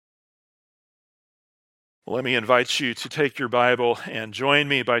Well, let me invite you to take your Bible and join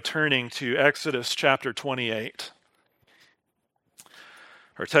me by turning to Exodus chapter 28.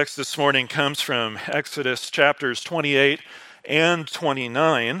 Our text this morning comes from Exodus chapters 28 and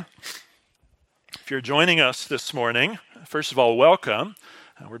 29. If you're joining us this morning, first of all, welcome.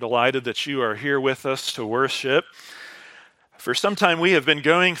 We're delighted that you are here with us to worship. For some time, we have been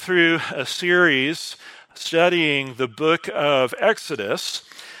going through a series studying the book of Exodus.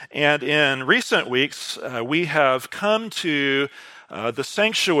 And in recent weeks, we have come to the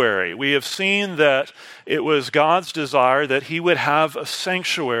sanctuary. We have seen that it was God's desire that he would have a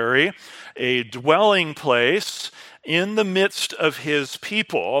sanctuary, a dwelling place in the midst of his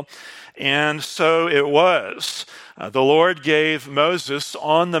people. And so it was. The Lord gave Moses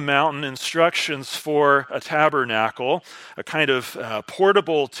on the mountain instructions for a tabernacle, a kind of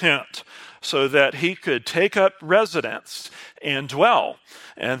portable tent, so that he could take up residence and dwell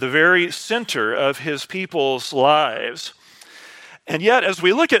in the very center of his people's lives. And yet, as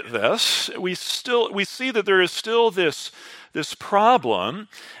we look at this, we see that there is still this problem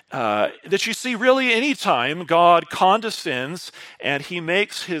that you see really anytime God condescends and he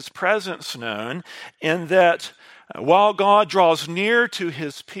makes his presence known, and that while God draws near to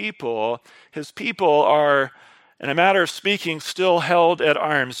his people are, in a matter of speaking, still held at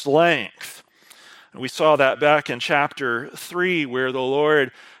arm's length. We saw that back in chapter 3, where the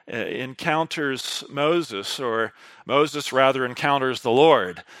Lord encounters Moses, or Moses rather encounters the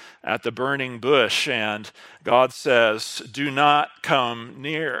Lord at the burning bush, and God says, "Do not come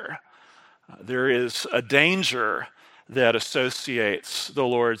near." There is a danger that associates the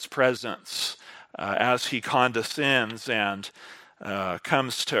Lord's presence as he condescends and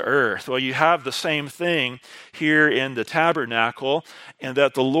comes to earth. Well, you have the same thing here in the tabernacle, and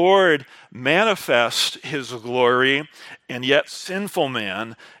that the Lord manifests his glory, and yet sinful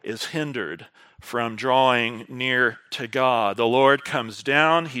man is hindered from drawing near to God. The Lord comes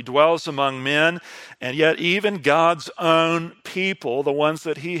down, he dwells among men, and yet even God's own people, the ones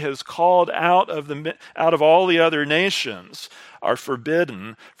that he has called out of all the other nations, are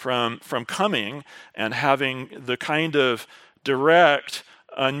forbidden from coming and having the kind of direct,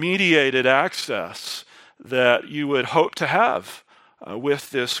 unmediated access that you would hope to have with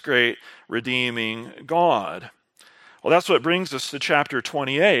this great redeeming God. Well, that's what brings us to chapter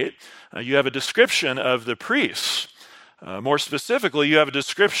 28. You have a description of the priests. More specifically, you have a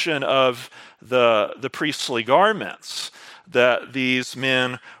description of the priestly garments that these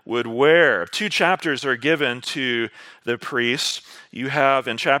men would wear. 2 chapters are given to the priests. You have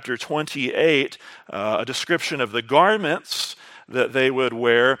in chapter 28 a description of the garments that they would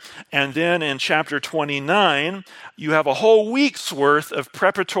wear. And then in chapter 29, you have a whole week's worth of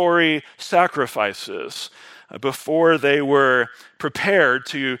preparatory sacrifices before they were prepared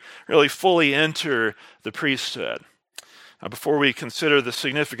to really fully enter the priesthood. Now, before we consider the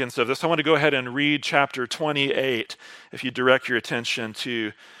significance of this, I want to go ahead and read chapter 28, if you direct your attention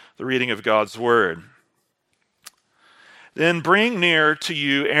to the reading of God's word. "Then bring near to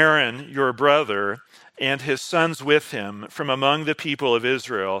you Aaron, your brother, and his sons with him from among the people of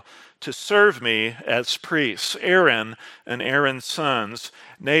Israel, to serve me as priests. Aaron and Aaron's sons,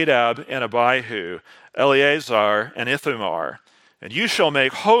 Nadab and Abihu, Eleazar and Ithamar. And you shall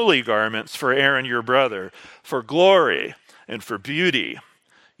make holy garments for Aaron your brother, for glory and for beauty.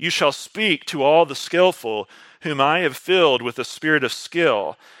 You shall speak to all the skillful, whom I have filled with the spirit of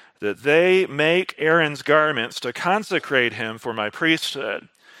skill, that they make Aaron's garments to consecrate him for my priesthood.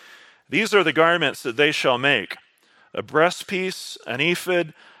 These are the garments that they shall make: a breastpiece, an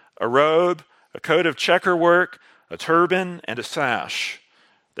ephod, a robe, a coat of checkerwork, a turban, and a sash.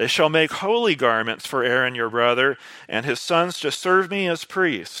 They shall make holy garments for Aaron your brother and his sons to serve me as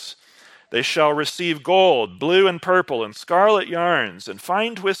priests. They shall receive gold, blue and purple, and scarlet yarns, and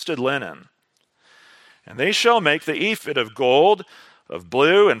fine twisted linen. And they shall make the ephod of gold, of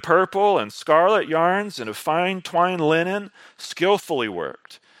blue and purple, and scarlet yarns, and of fine twined linen, skillfully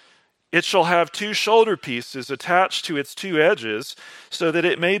worked. It shall have 2 shoulder pieces attached to its 2 edges, so that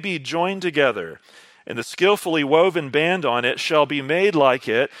it may be joined together. And the skillfully woven band on it shall be made like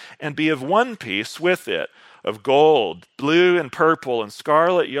it, and be of one piece with it, of gold, blue and purple, and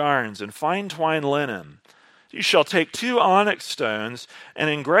scarlet yarns, and fine twined linen. You shall take 2 onyx stones,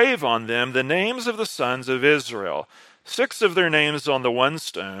 and engrave on them the names of the sons of Israel, 6 of their names on the one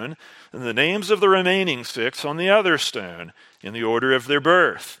stone, and the names of the remaining 6 on the other stone, in the order of their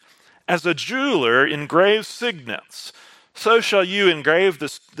birth. As a jeweler engraves signets, so shall you engrave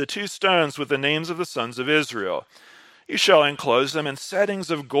the 2 stones with the names of the sons of Israel. You shall enclose them in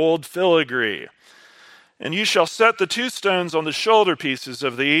settings of gold filigree. And you shall set the 2 stones on the shoulder pieces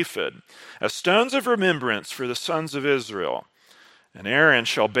of the ephod, as stones of remembrance for the sons of Israel. And Aaron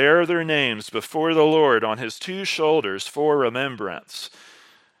shall bear their names before the Lord on his 2 shoulders for remembrance.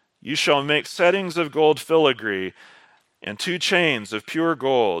 You shall make settings of gold filigree and 2 chains of pure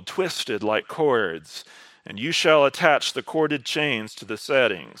gold, twisted like cords. And you shall attach the corded chains to the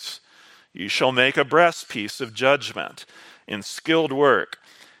settings. You shall make a breastpiece of judgment in skilled work.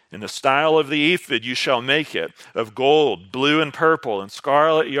 In the style of the ephod you shall make it, of gold, blue and purple, and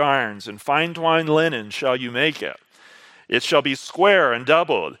scarlet yarns, and fine twined linen shall you make it. It shall be square and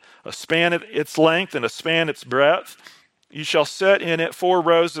doubled, a span its length and a span its breadth. You shall set in it 4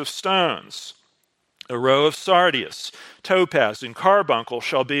 rows of stones. A row of sardius, topaz, and carbuncle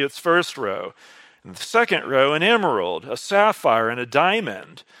shall be its first row. In the second row an emerald, a sapphire, and a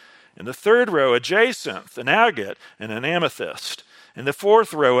diamond. In the third row a jacinth, an agate, and an amethyst. In the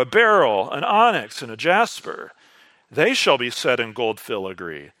fourth row a beryl, an onyx, and a jasper. They shall be set in gold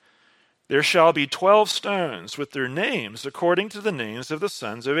filigree. There shall be 12 stones with their names according to the names of the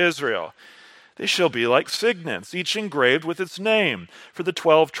sons of Israel. They shall be like signets, each engraved with its name, for the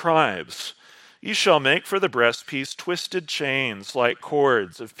 12 tribes. You shall make for the breastpiece twisted chains like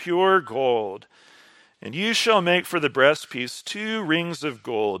cords of pure gold. And you shall make for the breastpiece 2 rings of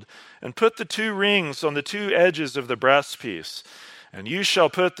gold, and put the 2 rings on the 2 edges of the breastpiece. And you shall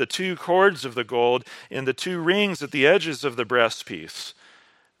put the 2 cords of the gold in the 2 rings at the edges of the breastpiece.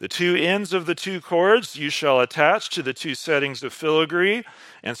 The 2 ends of the 2 cords you shall attach to the 2 settings of filigree,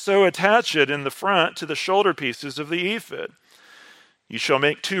 and so attach it in the front to the shoulder pieces of the ephod. You shall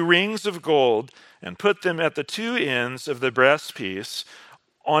make 2 rings of gold, and put them at the 2 ends of the breastpiece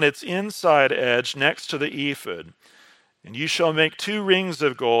on its inside edge next to the ephod. And you shall make 2 rings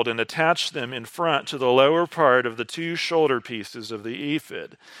of gold and attach them in front to the lower part of the 2 shoulder pieces of the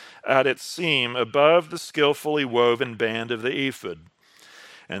ephod, at its seam above the skillfully woven band of the ephod.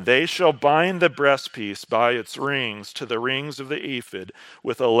 And they shall bind the breastpiece by its rings to the rings of the ephod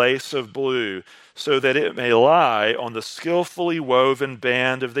with a lace of blue, so that it may lie on the skillfully woven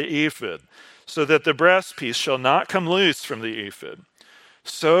band of the ephod, so that the breastpiece shall not come loose from the ephod.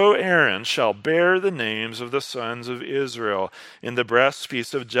 So Aaron shall bear the names of the sons of Israel in the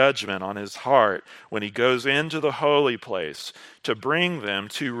breastpiece of judgment on his heart when he goes into the holy place, to bring them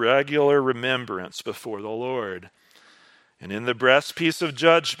to regular remembrance before the Lord. And in the breastpiece of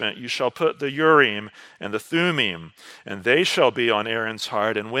judgment you shall put the Urim and the Thummim, and they shall be on Aaron's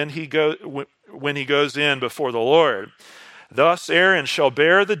heart, and when he goes in before the Lord. Thus Aaron shall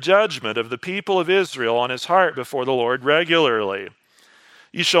bear the judgment of the people of Israel on his heart before the Lord regularly.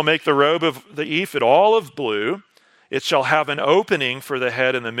 You shall make the robe of the ephod all of blue. It shall have an opening for the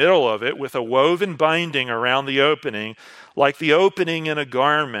head in the middle of it, with a woven binding around the opening, like the opening in a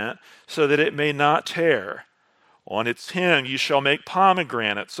garment, so that it may not tear. On its hem you shall make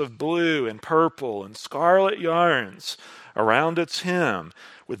pomegranates of blue and purple and scarlet yarns around its hem,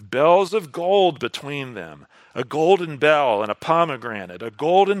 with bells of gold between them, a golden bell and a pomegranate, a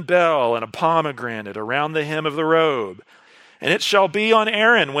golden bell and a pomegranate around the hem of the robe. And it shall be on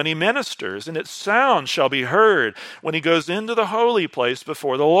Aaron when he ministers, and its sound shall be heard when he goes into the holy place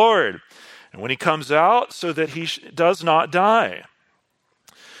before the Lord, and when he comes out, so that he does not die.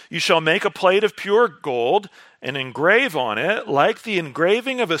 You shall make a plate of pure gold, and engrave on it, like the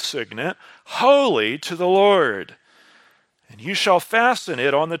engraving of a signet, holy to the Lord. And you shall fasten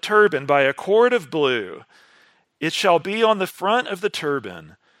it on the turban by a cord of blue. It shall be on the front of the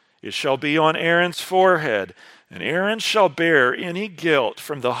turban. It shall be on Aaron's forehead, and Aaron shall bear any guilt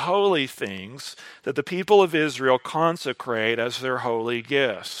from the holy things that the people of Israel consecrate as their holy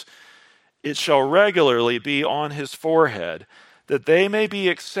gifts. It shall regularly be on his forehead, that they may be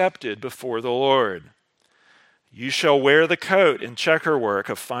accepted before the Lord. You shall wear the coat in checkerwork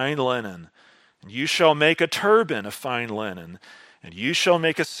of fine linen, and you shall make a turban of fine linen, and you shall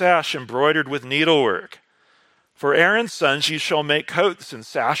make a sash embroidered with needlework. For Aaron's sons you shall make coats and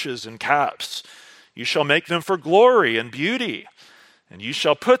sashes and caps. You shall make them for glory and beauty, and you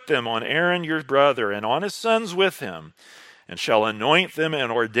shall put them on Aaron your brother and on his sons with him, and shall anoint them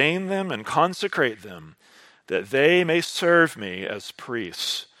and ordain them and consecrate them, that they may serve me as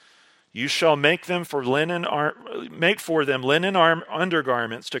priests. You shall make them for linen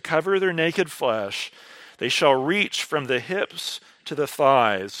undergarments to cover their naked flesh. They shall reach from the hips to the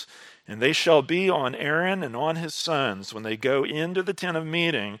thighs, and they shall be on Aaron and on his sons when they go into the tent of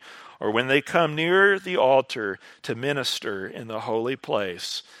meeting, or when they come near the altar to minister in the holy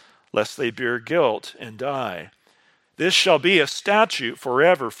place, lest they bear guilt and die. This shall be a statute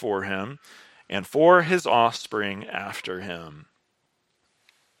forever for him, and for his offspring after him.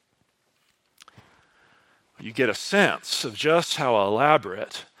 you get a sense of just how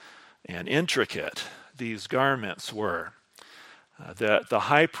elaborate and intricate these garments were that the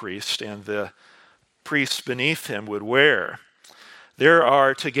high priest and the priests beneath him would wear. There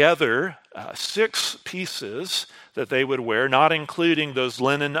are together 6 pieces that they would wear, not including those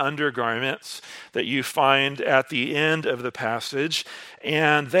linen undergarments that you find at the end of the passage.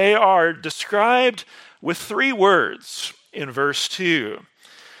 And they are described with 3 words in verse 2.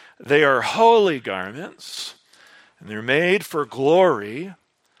 They are holy garments, and they're made for glory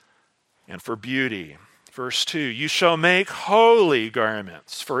and for beauty. Verse 2, you shall make holy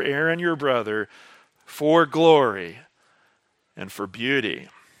garments for Aaron your brother for glory and for beauty.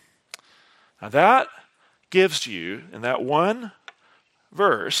 Now that gives you, in that one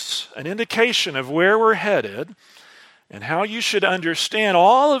verse, an indication of where we're headed and how you should understand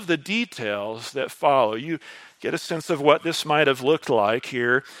all of the details that follow. You get a sense of what this might have looked like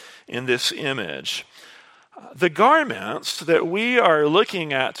here in this image. The garments that we are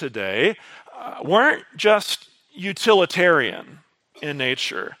looking at today weren't just utilitarian in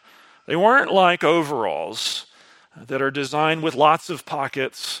nature. They weren't like overalls that are designed with lots of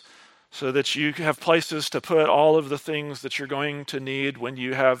pockets so that you have places to put all of the things that you're going to need when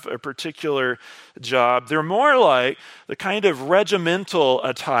you have a particular job. They're more like the kind of regimental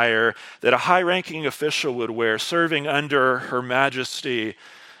attire that a high-ranking official would wear serving under Her Majesty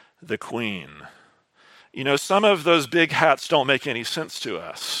the Queen. You know, some of those big hats don't make any sense to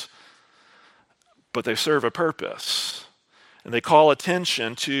us, but they serve a purpose. And they call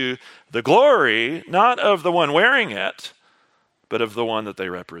attention to the glory, not of the one wearing it, but of the one that they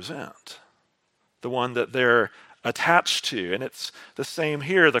represent, the one that they're attached to. And it's the same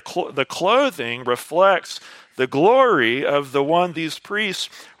here. The clothing reflects the glory of the one these priests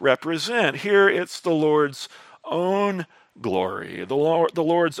represent. Here it's the Lord's own glory, the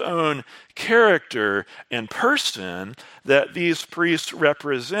Lord's own character and person that these priests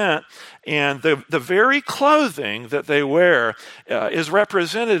represent. And the very clothing that they wear is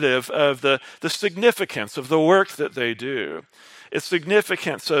representative of the significance of the work that they do. It's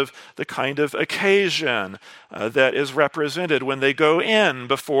significance of the kind of occasion that is represented when they go in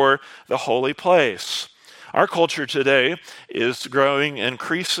before the holy place. Our culture today is growing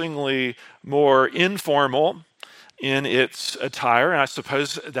increasingly more informal in its attire, and I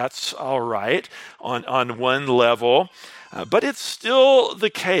suppose that's all right on one level. But it's still the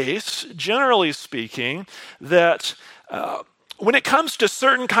case, generally speaking, that when it comes to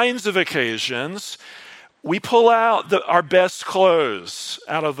certain kinds of occasions, we pull out our best clothes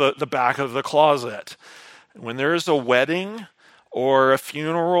out of the back of the closet. When there's a wedding or a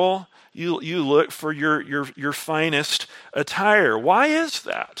funeral, you look for your finest attire. Why is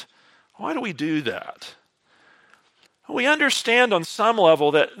that? Why do we do that? We understand on some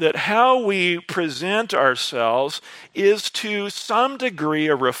level that how we present ourselves is to some degree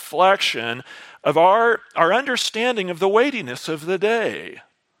a reflection of our understanding of the weightiness of the day.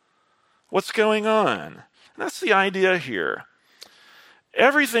 What's going on? And that's the idea here.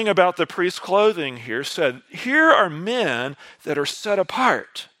 Everything about the priest's clothing here said, here are men that are set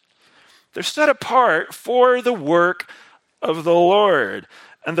apart. They're set apart for the work of the Lord.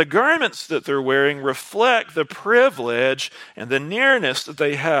 And the garments that they're wearing reflect the privilege and the nearness that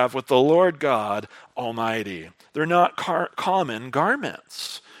they have with the Lord God Almighty. They're not common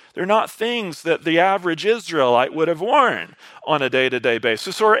garments. They're not things that the average Israelite would have worn on a day-to-day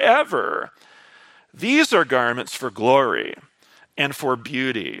basis or ever. These are garments for glory and for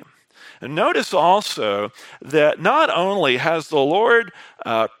beauty. And notice also that not only has the Lord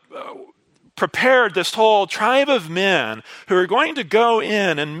prepared this whole tribe of men who are going to go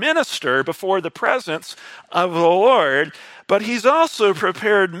in and minister before the presence of the Lord, but he's also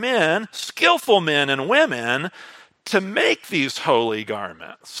prepared men, skillful men and women, to make these holy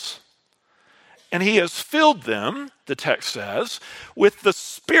garments. And he has filled them, the text says, with the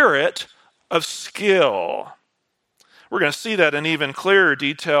spirit of skill. We're going to see that in even clearer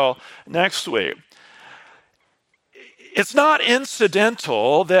detail next week. It's not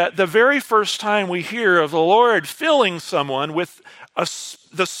incidental that the very first time we hear of the Lord filling someone with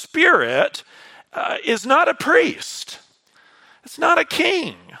the Spirit is not a priest. It's not a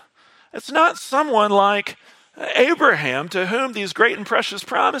king. It's not someone like Abraham to whom these great and precious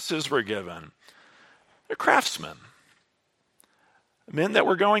promises were given. They're craftsmen. Men that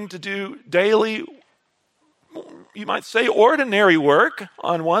were going to do daily, you might say, ordinary work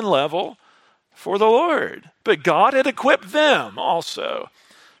on one level for the Lord. But God had equipped them also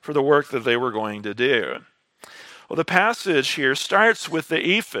for the work that they were going to do. Well, the passage here starts with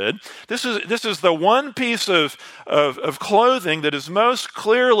the ephod. This is the one piece of clothing that is most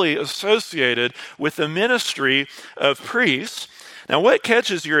clearly associated with the ministry of priests. Now, what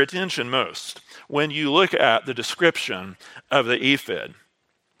catches your attention most when you look at the description of the ephod?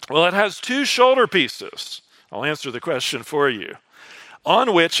 Well, it has two shoulder pieces. I'll answer the question for you.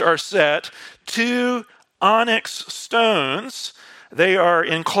 On which are set two onyx stones. They are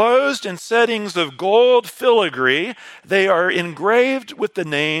enclosed in settings of gold filigree. They are engraved with the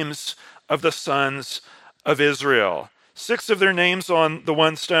names of the sons of Israel. 6 of their names on the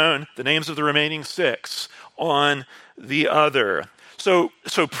one stone, the names of the remaining 6 on the other. So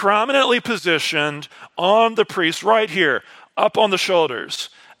prominently positioned on the priest right here, up on the shoulders,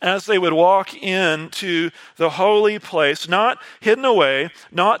 as they would walk into the holy place, not hidden away,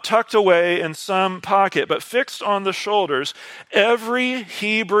 not tucked away in some pocket, but fixed on the shoulders. Every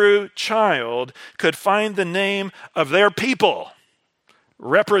Hebrew child could find the name of their people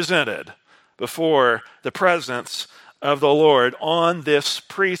represented before the presence of the Lord on this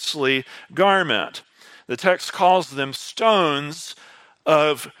priestly garment. The text calls them stones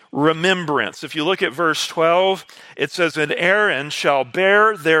of remembrance. If you look at verse 12, it says, "And Aaron shall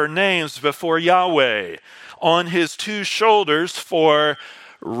bear their names before Yahweh on his 2 shoulders for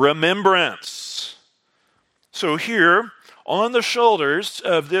remembrance." So here, on the shoulders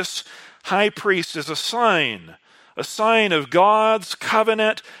of this high priest is a sign of God's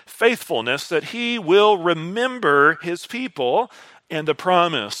covenant faithfulness, that he will remember his people and the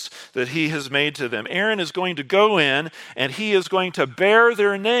promise that he has made to them. Aaron is going to go in and he is going to bear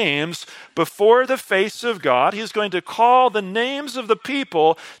their names before the face of God. He's going to call the names of the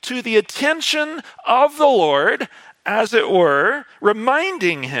people to the attention of the Lord, as it were,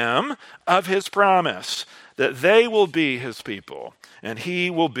 reminding him of his promise that they will be his people and he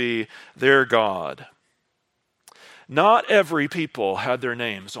will be their God. Not every people had their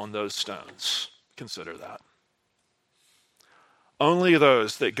names on those stones. Consider that. Only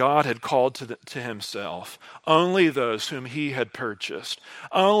those that God had called to himself, only those whom he had purchased,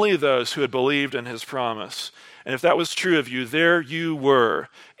 only those who had believed in his promise. And if that was true of you, there you were,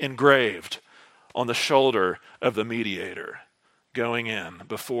 engraved on the shoulder of the mediator, going in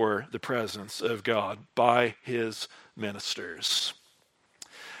before the presence of God by his ministers.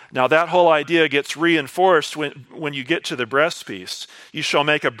 Now that whole idea gets reinforced when you get to the breastpiece. You shall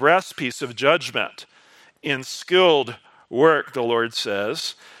make a breastpiece of judgment in skilled work, the Lord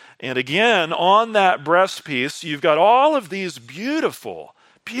says. And again, on that breastpiece, you've got all of these beautiful,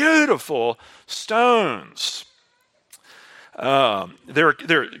 beautiful stones. They're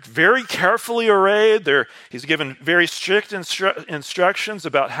very carefully arrayed. He's given very strict instructions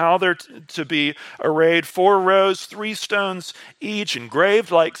about how they're to be arrayed. 4 rows, 3 stones each,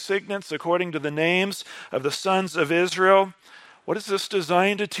 engraved like signets according to the names of the sons of Israel. What is this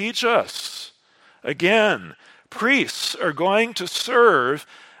designed to teach us? Again, priests are going to serve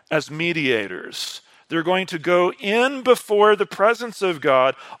as mediators. They're going to go in before the presence of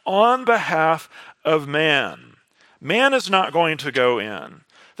God on behalf of man. Man is not going to go in.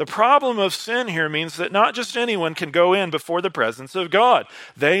 The problem of sin here means that not just anyone can go in before the presence of God.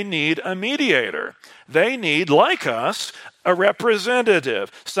 They need a mediator. They need, like us, a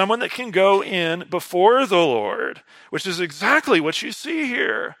representative, someone that can go in before the Lord, which is exactly what you see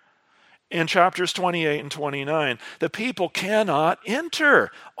here in chapters 28 and 29. The people cannot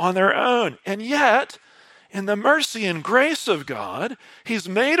enter on their own. And yet, in the mercy and grace of God, he's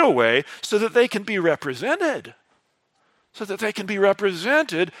made a way so that they can be represented. So that they can be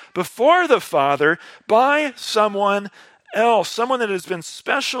represented before the Father by someone else, someone that has been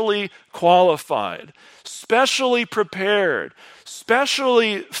specially qualified, specially prepared,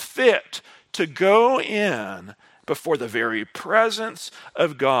 specially fit to go in before the very presence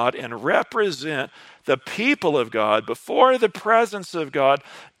of God and represent the people of God before the presence of God.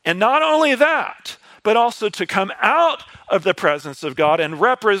 And not only that, but also to come out of the presence of God and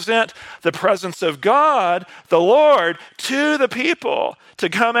represent the presence of God, the Lord, to the people. To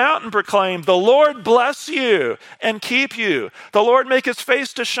come out and proclaim, "The Lord bless you and keep you. The Lord make his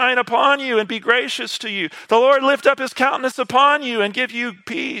face to shine upon you and be gracious to you. The Lord lift up his countenance upon you and give you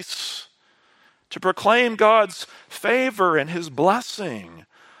peace." To proclaim God's favor and his blessing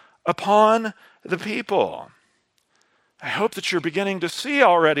upon the people. I hope that you're beginning to see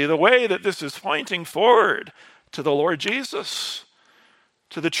already the way that this is pointing forward to the Lord Jesus,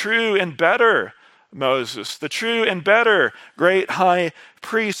 to the true and better Moses, the true and better great high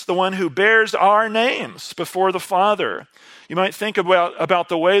priest, the one who bears our names before the Father. You might think about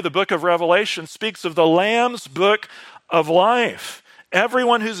the way the book of Revelation speaks of the Lamb's book of life.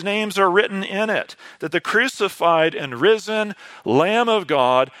 everyone whose names are written in it, that the crucified and risen Lamb of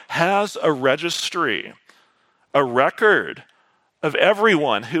God has a registry, a record of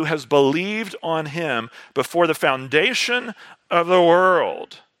everyone who has believed on him before the foundation of the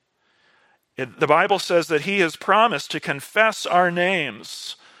world. The Bible says that he has promised to confess our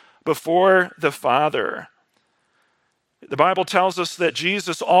names before the Father. The Bible tells us that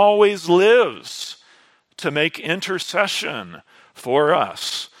Jesus always lives to make intercession for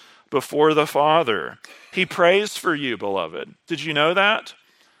us before the Father. He prays for you, beloved. Did you know that?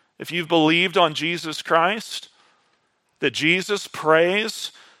 If you've believed on Jesus Christ, that Jesus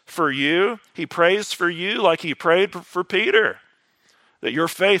prays for you, he prays for you like he prayed for Peter, that your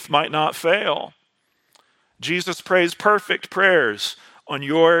faith might not fail. Jesus prays perfect prayers on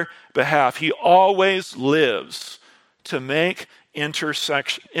your behalf. He always lives to make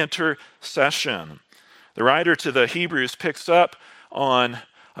intercession. The writer to the Hebrews picks up on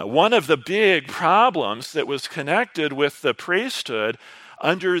one of the big problems that was connected with the priesthood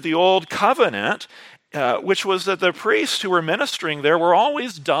under the old covenant, which was that the priests who were ministering there were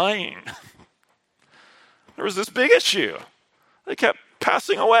always dying. There was this big issue. They kept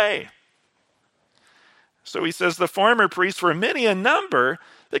passing away. So he says the former priests were many in number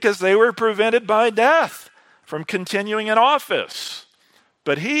because they were prevented by death from continuing in office.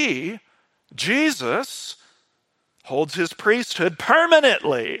 But he, Jesus, holds his priesthood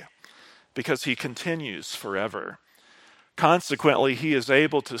permanently because he continues forever. Consequently, he is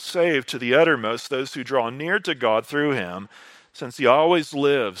able to save to the uttermost those who draw near to God through him, since he always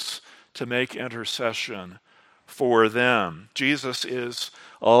lives to make intercession for them. Jesus is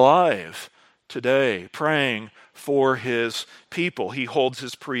alive today, praying for his people. He holds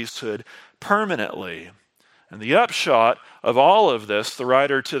his priesthood permanently. And the upshot of all of this, the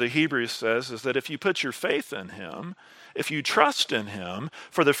writer to the Hebrews says, is that if you put your faith in him, if you trust in him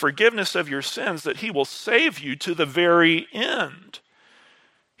for the forgiveness of your sins, that he will save you to the very end.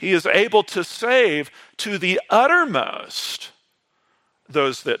 He is able to save to the uttermost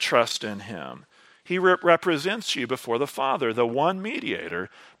those that trust in him. He represents you before the Father, the one mediator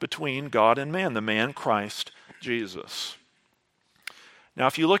between God and man, the man Christ Jesus. Now,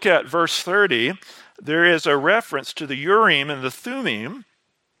 if you look at verse 30, there is a reference to the Urim and the Thummim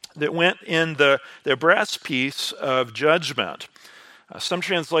that went in the breastpiece of judgment. Some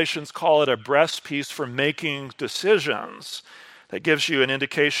translations call it a breastpiece for making decisions. That gives you an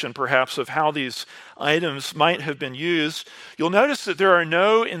indication, perhaps, of how these items might have been used. You'll notice that there are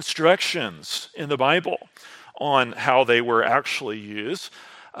no instructions in the Bible on how they were actually used.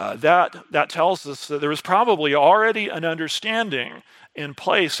 That tells us that there was probably already an understanding in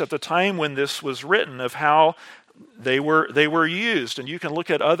place at the time when this was written of how they were used. And you can look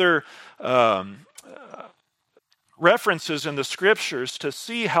at other references in the scriptures to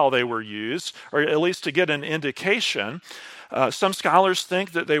see how they were used, or at least to get an indication. Some scholars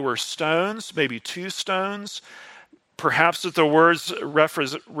think that they were stones, maybe 2 stones. Perhaps that the words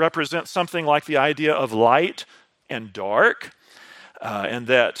represent something like the idea of light and dark, and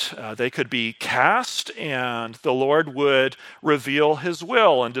that they could be cast and the Lord would reveal his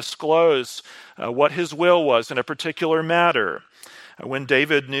will and disclose what his will was in a particular matter. When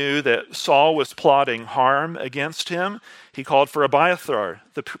David knew that Saul was plotting harm against him, he called for Abiathar,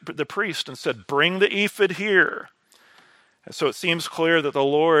 the priest, and said, "Bring the ephod here." And so it seems clear that the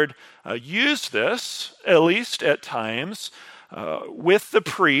Lord used this, at least at times, with the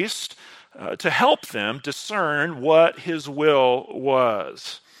priest to help them discern what his will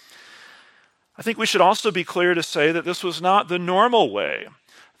was. I think we should also be clear to say that this was not the normal way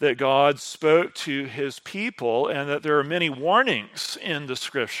that God spoke to his people, and that there are many warnings in the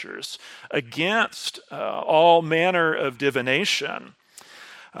scriptures against all manner of divination.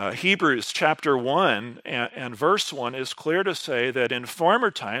 Hebrews chapter 1 and verse 1 is clear to say that in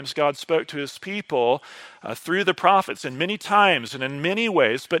former times God spoke to his people through the prophets in many times and in many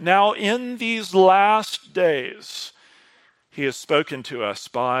ways, but now in these last days he has spoken to us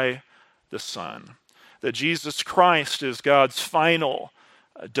by the Son. That Jesus Christ is God's final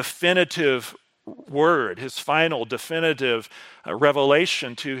definitive word, his final definitive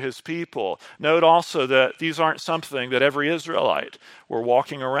revelation to his people. Note also that these aren't something that every Israelite were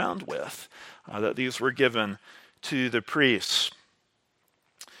walking around with, that these were given to the priests.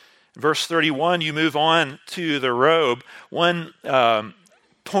 Verse 31, you move on to the robe. One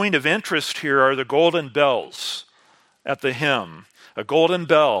point of interest here are the golden bells at the hem. A golden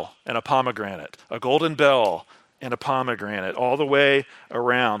bell and a pomegranate. A golden bell and a pomegranate all the way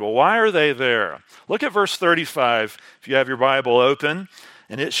around. Well, why are they there? Look at verse 35 if you have your Bible open.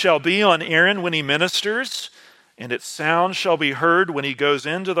 "And it shall be on Aaron when he ministers and its sound shall be heard when he goes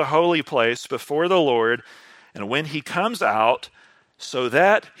into the holy place before the Lord, and when he comes out, so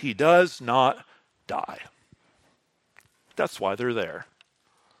that he does not die. That's why they're there.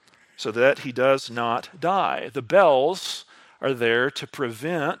 So that he does not die. The bells are there to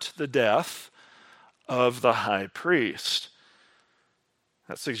prevent the death of the high priest.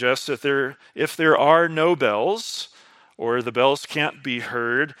 That suggests that if there are no bells, or the bells can't be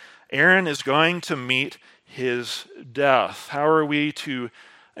heard, Aaron is going to meet his death. How are we to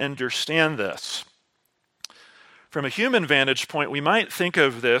understand this? From a human vantage point, we might think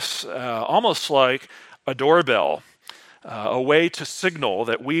of this almost like a doorbell, a way to signal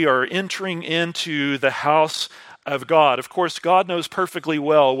that we are entering into the house of God. Of course, God knows perfectly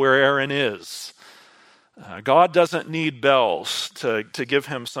well where Aaron is. God doesn't need bells to give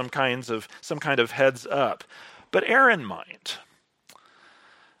him some kind of heads up, but Aaron might.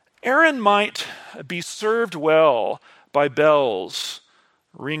 Aaron might be served well by bells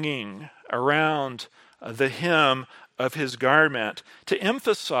ringing around the hem of his garment to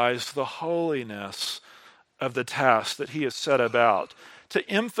emphasize the holiness of the task that he has set about, to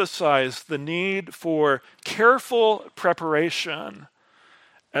emphasize the need for careful preparation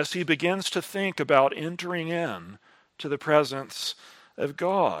as he begins to think about entering in to the presence of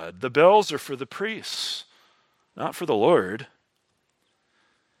God. The bells are for the priests, not for the Lord.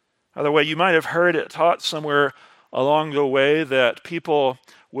 By the way, you might have heard it taught somewhere along the way that people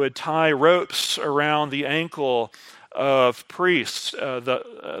would tie ropes around the ankle of priests,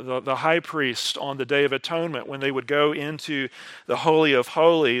 the high priest on the Day of Atonement when they would go into the Holy of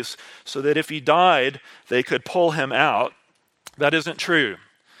Holies so that if he died, they could pull him out. That isn't true.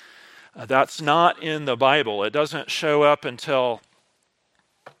 That's not in the Bible. It doesn't show up until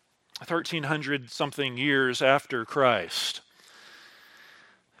 1,300 something years after Christ.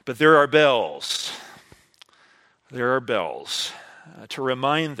 But there are bells. There are bells to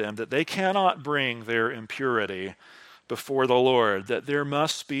remind them that they cannot bring their impurity before the Lord, that there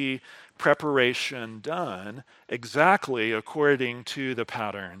must be preparation done exactly according to the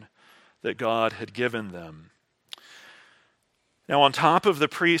pattern that God had given them. Now, on top of the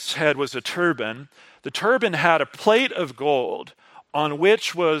priest's head was a turban. The turban had a plate of gold on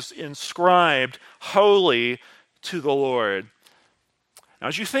which was inscribed, "Holy to the Lord." Now,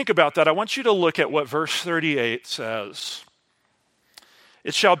 as you think about that, I want you to look at what verse 38 says.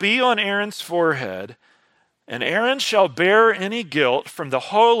 "It shall be on Aaron's forehead, and Aaron shall bear any guilt from the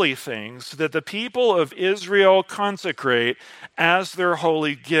holy things that the people of Israel consecrate as their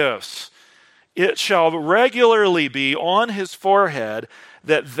holy gifts. It shall regularly be on his forehead,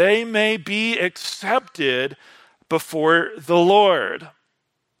 that they may be accepted before the Lord."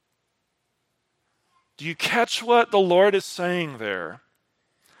 Do you catch what the Lord is saying there?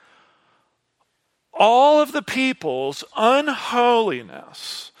 All of the people's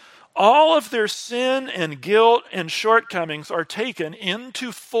unholiness, all of their sin and guilt and shortcomings are taken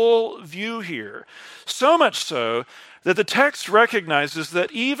into full view here. So much so that the text recognizes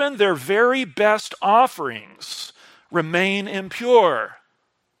that even their very best offerings remain impure.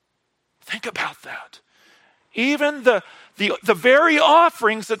 Think about that. Even the very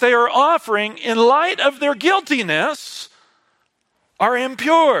offerings that they are offering in light of their guiltiness are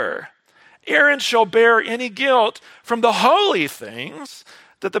impure. Aaron shall bear any guilt from the holy things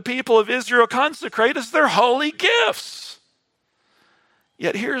that the people of Israel consecrate as their holy gifts.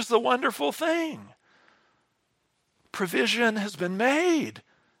 Yet here's the wonderful thing. Provision has been made.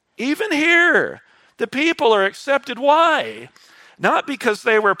 Even here, the people are accepted. Why? Not because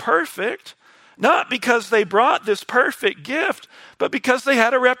they were perfect, not because they brought this perfect gift, but because they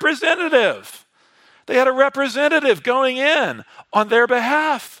had a representative. They had a representative going in on their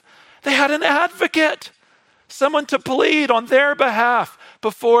behalf. They had an advocate, someone to plead on their behalf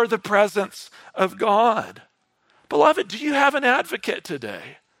before the presence of God. Beloved, do you have an advocate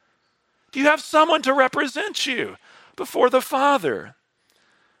today? Do you have someone to represent you before the Father?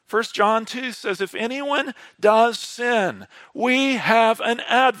 1 John 2 says, "If anyone does sin, we have an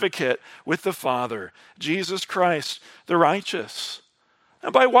advocate with the Father, Jesus Christ, the righteous."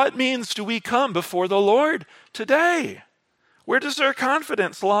 And by what means do we come before the Lord today? Where does our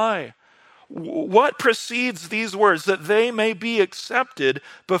confidence lie? What precedes these words, that they may be accepted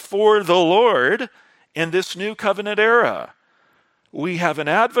before the Lord in this new covenant era? We have an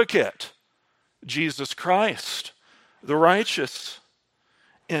advocate, Jesus Christ, the righteous.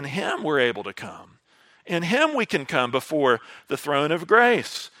 In him we're able to come. In him we can come before the throne of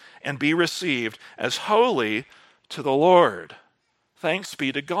grace and be received as holy to the Lord. Thanks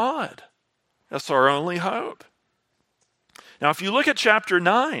be to God. That's our only hope. Now, if you look at chapter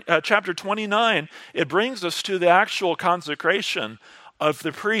 29, it brings us to the actual consecration of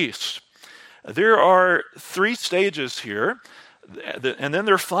the priest. There are 3 stages here, and then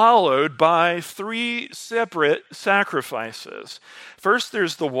they're followed by 3 separate sacrifices. First,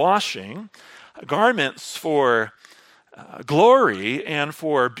 there's the washing. Garments for glory and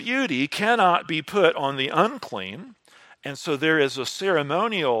for beauty cannot be put on the unclean, and so there is a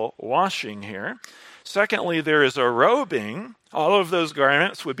ceremonial washing here. Secondly, there is a robing. All of those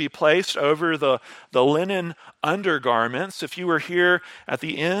garments would be placed over the linen undergarments. If you were here at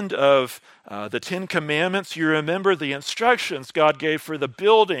the end of the 10 Commandments, you remember the instructions God gave for the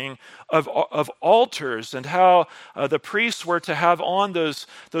building of altars and how the priests were to have on those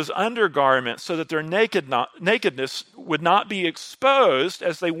undergarments so that their nakedness would not be exposed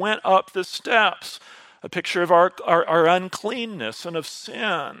as they went up the steps. A picture of our uncleanness and of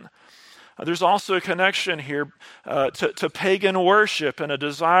sin. There's also a connection here to pagan worship and a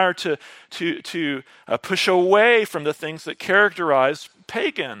desire to push away from the things that characterize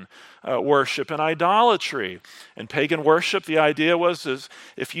pagan worship and idolatry. In pagan worship, the idea was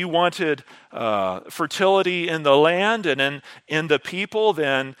if you wanted fertility in the land and in the people,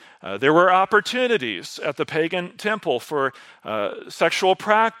 then there were opportunities at the pagan temple for sexual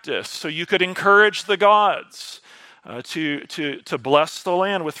practice, so you could encourage the gods to bless the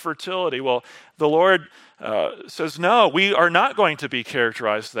land with fertility. Well, the Lord says, no, we are not going to be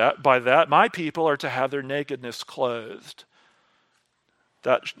characterized by that. My people are to have their nakedness clothed.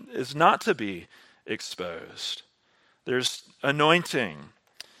 That is not to be exposed. There's anointing.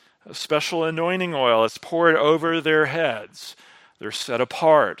 A special anointing oil is poured over their heads. They're set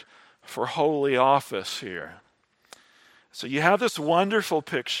apart for holy office here. So you have this wonderful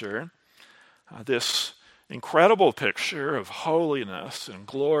picture, this incredible picture of holiness and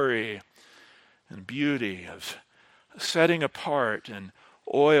glory and beauty, of setting apart and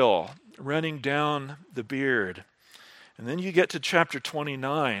oil running down the beard. And then you get to chapter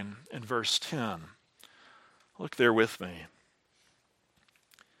 29 and verse 10. Look there with me.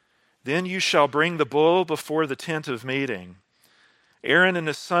 Then you shall bring the bull before the tent of meeting. Aaron and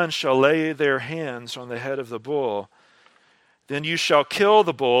his sons shall lay their hands on the head of the bull. Then you shall kill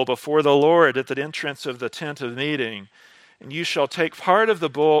the bull before the Lord at the entrance of the tent of meeting. And you shall take part of the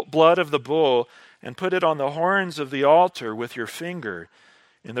blood of the bull and put it on the horns of the altar with your finger.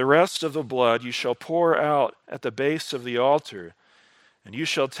 And the rest of the blood you shall pour out at the base of the altar. And you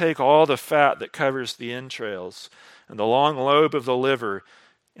shall take all the fat that covers the entrails, and the long lobe of the liver,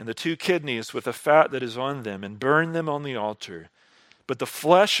 and the 2 kidneys with the fat that is on them, and burn them on the altar. But the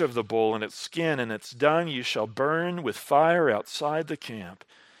flesh of the bull and its skin and its dung you shall burn with fire outside the camp.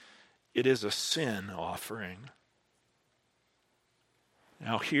 It is a sin offering.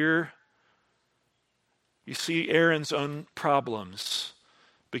 Now here you see Aaron's own problems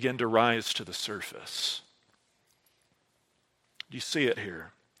begin to rise to the surface. You see it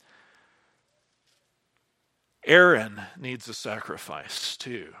here. Aaron needs a sacrifice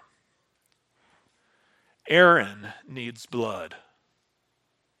too. Aaron needs blood.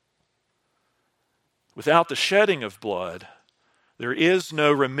 Without the shedding of blood, there is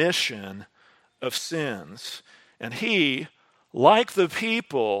no remission of sins. And he, like the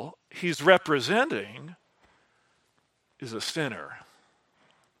people he's representing, is a sinner.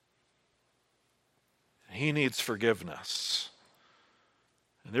 He needs forgiveness.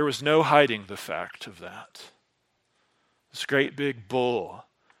 And there was no hiding the fact of that. This great big bull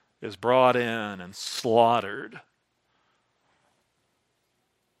is brought in and slaughtered.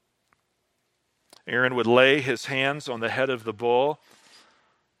 Aaron would lay his hands on the head of the bull,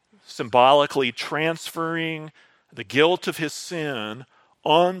 symbolically transferring the guilt of his sin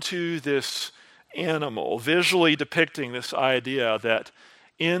onto this animal, visually depicting this idea that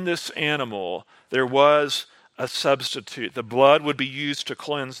in this animal there was a substitute. The blood would be used to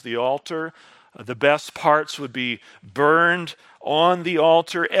cleanse the altar. The best parts would be burned on the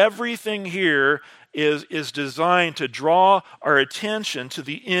altar. Everything here is designed to draw our attention to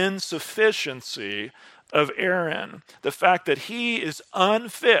the insufficiency of Aaron. The fact that he is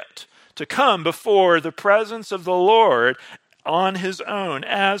unfit to come before the presence of the Lord on his own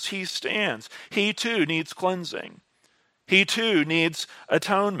as he stands. He too needs cleansing. He too needs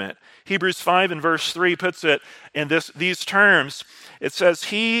atonement. Hebrews 5 and verse 3 puts it in these terms. It says,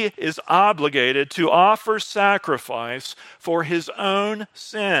 he is obligated to offer sacrifice for his own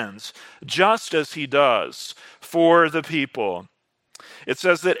sins, just as he does for the people. It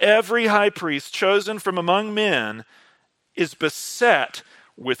says that every high priest chosen from among men is beset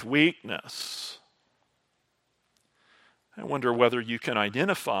with weakness. I wonder whether you can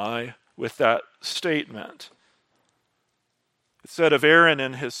identify with that statement. It said of Aaron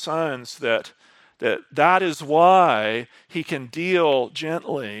and his sons that is why he can deal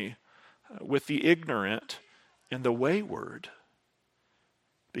gently with the ignorant and the wayward.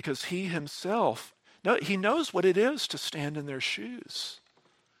 Because he himself, he knows what it is to stand in their shoes.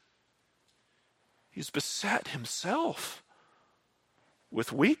 He's beset himself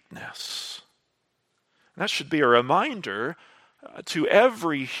with weakness. And that should be a reminder to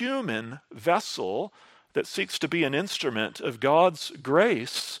every human vessel that seeks to be an instrument of God's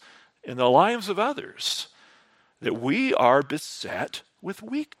grace in the lives of others, that we are beset with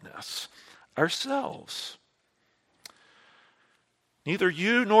weakness ourselves. Neither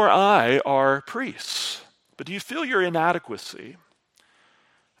you nor I are priests, but do you feel your inadequacy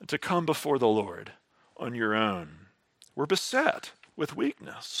to come before the Lord on your own? We're beset with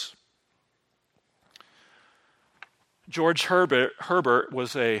weakness. George Herbert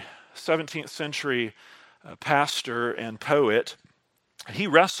was a 17th century pastor and poet. He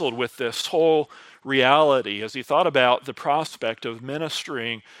wrestled with this whole reality as he thought about the prospect of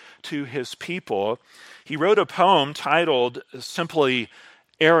ministering to his people. He wrote a poem titled simply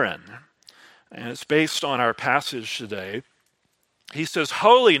Aaron, and it's based on our passage today. He says,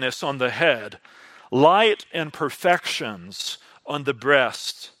 "Holiness on the head, light and perfections on the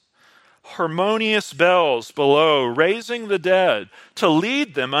breast, harmonious bells below, raising the dead to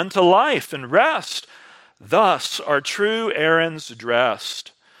lead them unto life and rest. Thus are true Aarons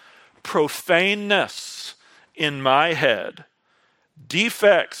dressed. Profaneness in my head,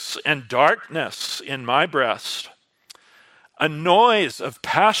 defects and darkness in my breast, a noise of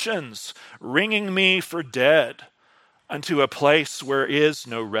passions ringing me for dead unto a place where is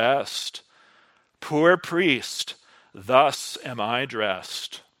no rest. Poor priest, thus am I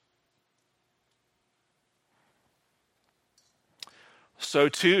dressed." So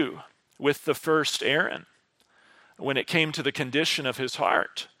too with the first Aaron, when it came to the condition of his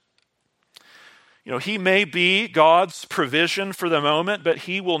heart. He may be God's provision for the moment, but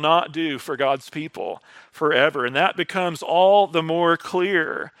he will not do for God's people forever. And that becomes all the more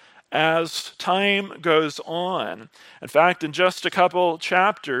clear as time goes on. In fact, in just a couple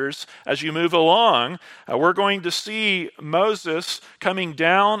chapters, as you move along, we're going to see Moses coming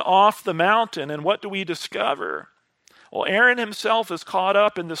down off the mountain. And what do we discover? Well, Aaron himself is caught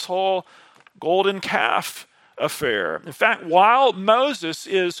up in this whole golden calf affair. In fact, while Moses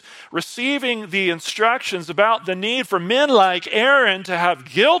is receiving the instructions about the need for men like Aaron to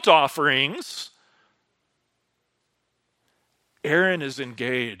have guilt offerings, Aaron is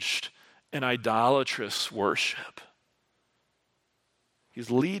engaged in idolatrous worship. He's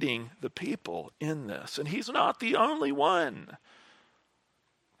leading the people in this, and he's not the only one.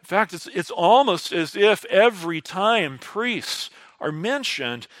 In fact, it's almost as if every time priests are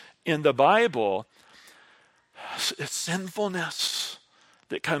mentioned in the Bible, it's sinfulness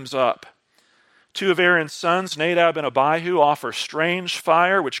that comes up. Two of Aaron's sons, Nadab and Abihu, offer strange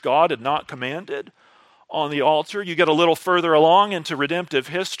fire, which God had not commanded, on the altar. You get a little further along into redemptive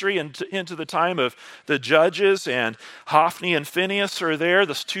history and into the time of the judges, and Hophni and Phinehas are there,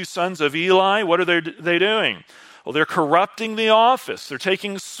 the two sons of Eli. What are they doing? Well, they're corrupting the office. They're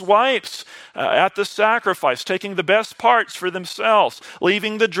taking swipes at the sacrifice, taking the best parts for themselves,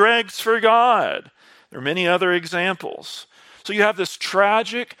 leaving the dregs for God. There are many other examples. So you have this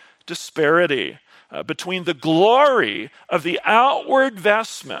tragic disparity between the glory of the outward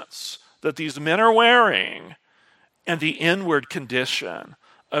vestments that these men are wearing and the inward condition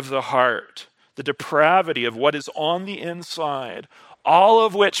of the heart, the depravity of what is on the inside, all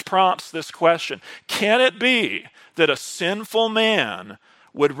of which prompts this question: can it be that a sinful man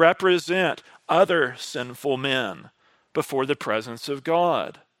would represent other sinful men before the presence of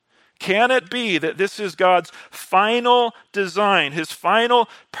God? Can it be that this is God's final design, his final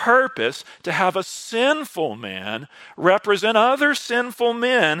purpose, to have a sinful man represent other sinful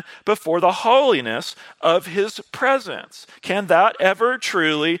men before the holiness of his presence? Can that ever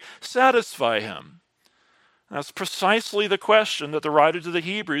truly satisfy him? That's precisely the question that the writer to the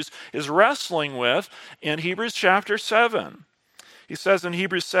Hebrews is wrestling with in Hebrews chapter 7. He says in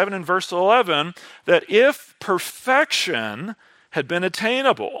Hebrews 7 and verse 11 that if perfection had been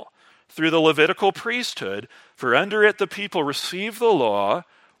attainable through the Levitical priesthood, for under it the people received the law,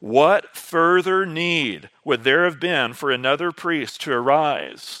 what further need would there have been for another priest to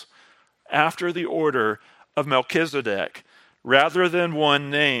arise after the order of Melchizedek, rather than one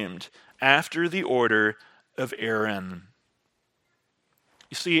named after the order of Aaron?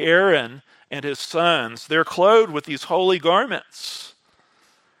 You see, Aaron and his sons, they're clothed with these holy garments.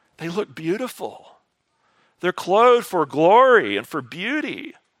 They look beautiful. They're clothed for glory and for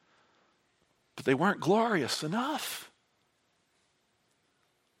beauty. But they weren't glorious enough.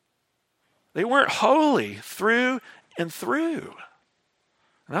 They weren't holy through and through.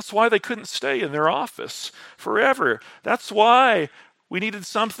 And that's why they couldn't stay in their office forever. That's why we needed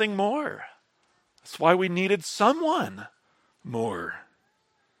something more. That's why we needed someone more.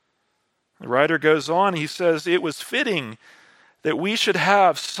 The writer goes on, he says, it was fitting that we should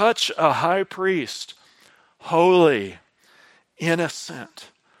have such a high priest, holy,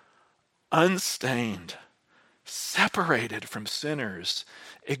 innocent, unstained, separated from sinners,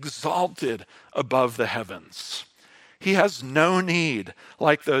 exalted above the heavens. He has no need,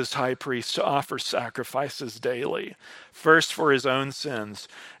 like those high priests, to offer sacrifices daily, first for his own sins,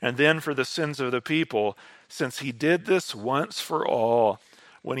 and then for the sins of the people, since he did this once for all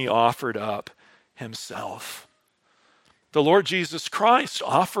when he offered up himself. The Lord Jesus Christ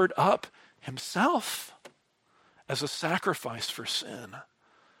offered up himself as a sacrifice for sin.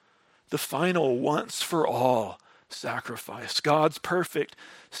 The final once for all sacrifice, God's perfect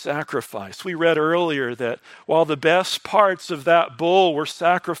sacrifice. We read earlier that while the best parts of that bull were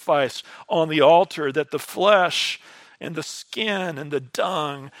sacrificed on the altar, that the flesh and the skin and the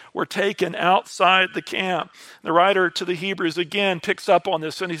dung were taken outside the camp. The writer to the Hebrews again picks up on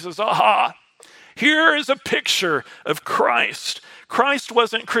this and he says, aha, here is a picture of Christ. Christ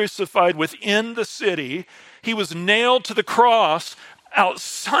wasn't crucified within the city. He was nailed to the cross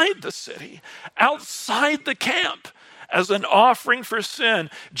outside the city, outside the camp, as an offering for sin.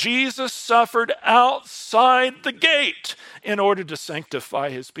 Jesus suffered outside the gate in order to sanctify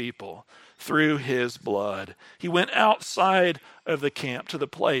his people through his blood. He went outside of the camp to the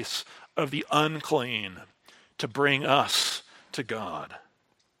place of the unclean to bring us to God.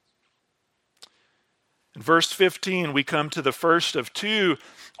 In verse 15, we come to the first of two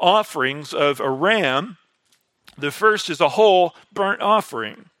offerings of a ram. The first is a whole burnt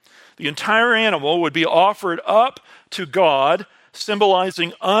offering. The entire animal would be offered up to God,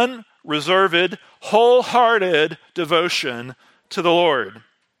 symbolizing unreserved, wholehearted devotion to the Lord.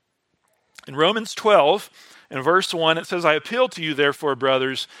 In Romans 12, in verse 1, it says, I appeal to you, therefore,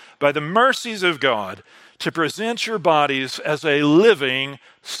 brothers, by the mercies of God, to present your bodies as a living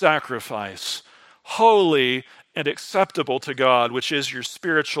sacrifice, holy and acceptable to God, which is your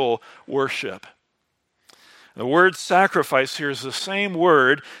spiritual worship. The word sacrifice here is the same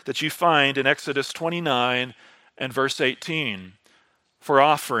word that you find in Exodus 29 and verse 18 for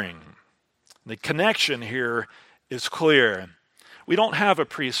offering. The connection here is clear. We don't have a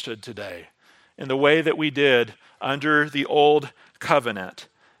priesthood today in the way that we did under the old covenant,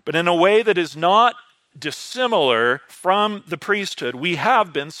 but in a way that is not dissimilar from the priesthood. We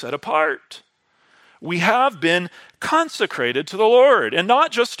have been set apart. We have been consecrated to the Lord, and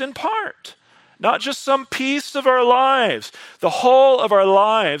not just in part. Not just some piece of our lives. The whole of our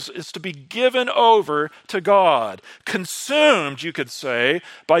lives is to be given over to God, consumed, you could say,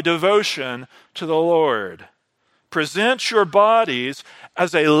 by devotion to the Lord. Present your bodies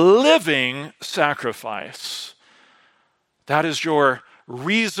as a living sacrifice. That is your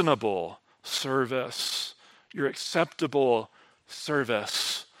reasonable service, your acceptable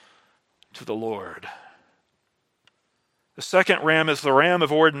service to the Lord. The second ram is the ram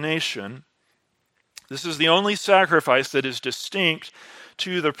of ordination. This is the only sacrifice that is distinct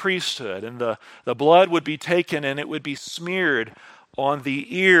to the priesthood. And the blood would be taken and it would be smeared on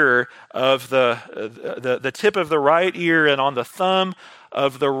the ear of the tip of the right ear and on the thumb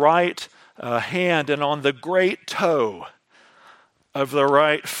of the right hand and on the great toe of the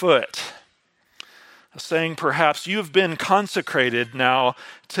right foot. Saying perhaps, you've been consecrated now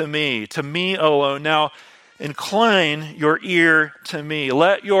to me alone. Now incline your ear to me.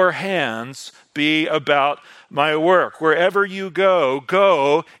 Let your hands be about my work. Wherever you go,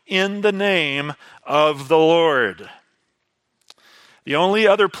 go in the name of the Lord. The only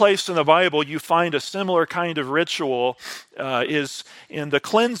other place in the Bible you find a similar kind of ritual is in the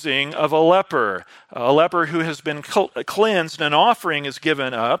cleansing of a leper who has been cleansed and an offering is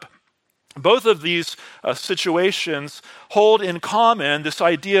given up. Both of these situations hold in common this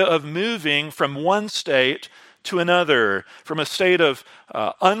idea of moving from one state to another, from a state of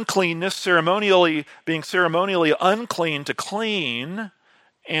uncleanness, being ceremonially unclean to clean,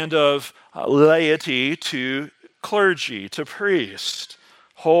 and of laity to clergy, to priest.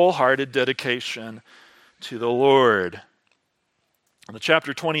 Wholehearted dedication to the Lord. And the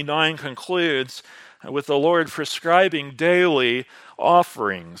chapter 29 concludes with the Lord prescribing daily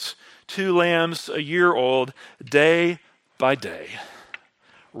offerings. 2 lambs a year old, day by day,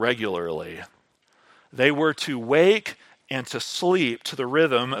 regularly. They were to wake and to sleep to the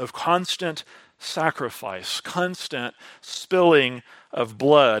rhythm of constant sacrifice, constant spilling of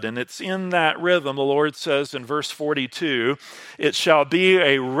blood. And it's in that rhythm, the Lord says in verse 42, "It shall be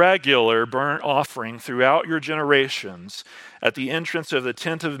a regular burnt offering throughout your generations at the entrance of the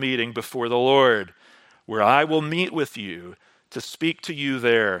tent of meeting before the Lord, where I will meet with you to speak to you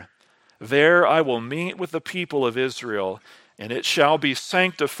there. There I will meet with the people of Israel, and it shall be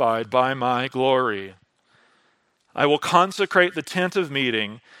sanctified by my glory. I will consecrate the tent of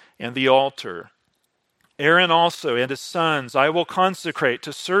meeting and the altar. Aaron also and his sons I will consecrate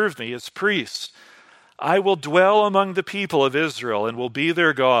to serve me as priests. I will dwell among the people of Israel and will be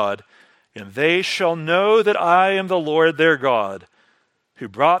their God, and they shall know that I am the Lord their God, who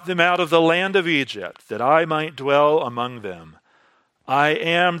brought them out of the land of Egypt, that I might dwell among them. I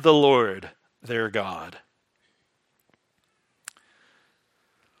am the Lord their God."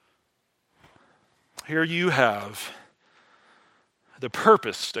 Here you have the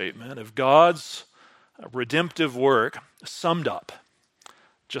purpose statement of God's redemptive work summed up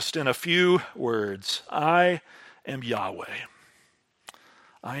just in a few words. I am Yahweh.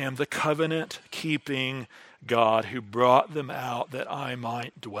 I am the covenant-keeping God who brought them out that I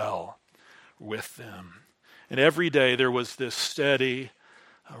might dwell with them. And every day there was this steady,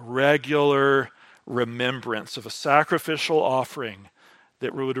 regular remembrance of a sacrificial offering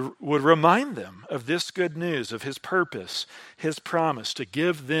that would remind them of this good news, of his purpose, his promise to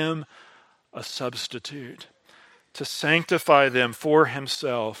give them a substitute, to sanctify them for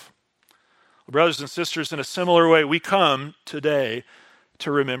himself. Brothers and sisters, in a similar way, we come today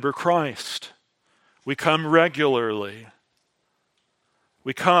to remember Christ. We come regularly.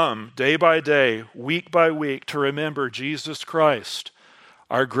 We come day by day, week by week, to remember Jesus Christ,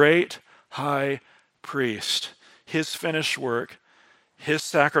 our great high priest, his finished work, his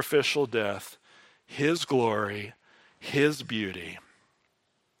sacrificial death, his glory, his beauty.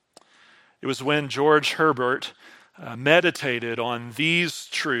 It was when George Herbert meditated on these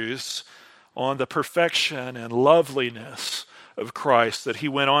truths, on the perfection and loveliness of Christ, that he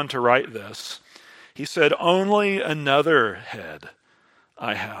went on to write this. He said, "Only another head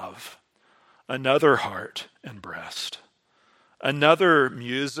I have, another heart and breast, another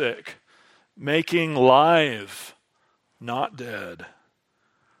music, making live, not dead,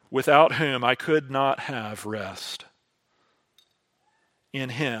 without whom I could not have rest. In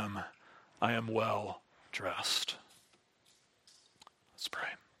him I am well dressed." Let's pray.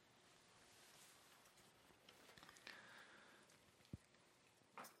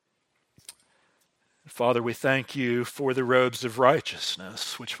 Father, we thank you for the robes of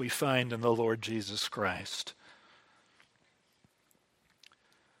righteousness which we find in the Lord Jesus Christ.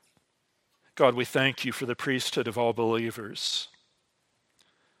 God, we thank you for the priesthood of all believers,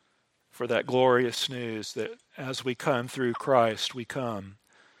 for that glorious news that as we come through Christ, we come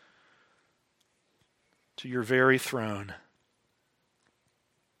to your very throne.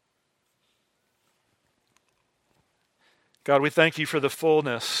 God, we thank you for the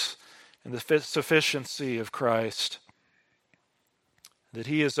fullness and the sufficiency of Christ, that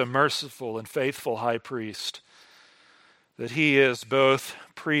he is a merciful and faithful high priest, that he is both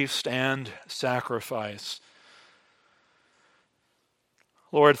priest and sacrifice.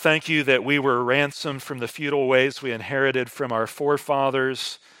 Lord, thank you that we were ransomed from the futile ways we inherited from our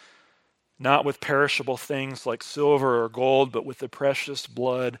forefathers, not with perishable things like silver or gold, but with the precious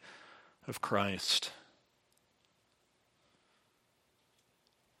blood of Christ.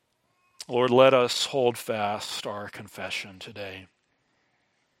 Lord, let us hold fast our confession today.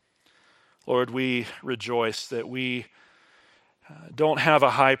 Lord, we rejoice that we don't have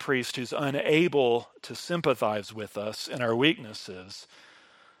a high priest who's unable to sympathize with us in our weaknesses,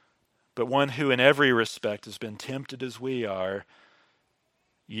 but one who in every respect has been tempted as we are,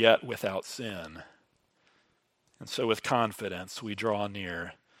 yet without sin. And so with confidence we draw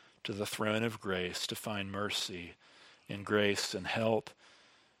near to the throne of grace to find mercy and grace and help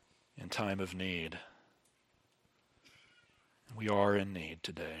in time of need. We are in need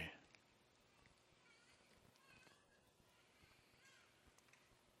today.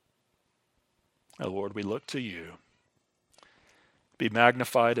 Oh Lord, we look to you. Be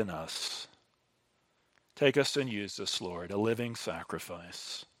magnified in us. Take us and use us, Lord, a living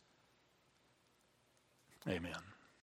sacrifice. Amen.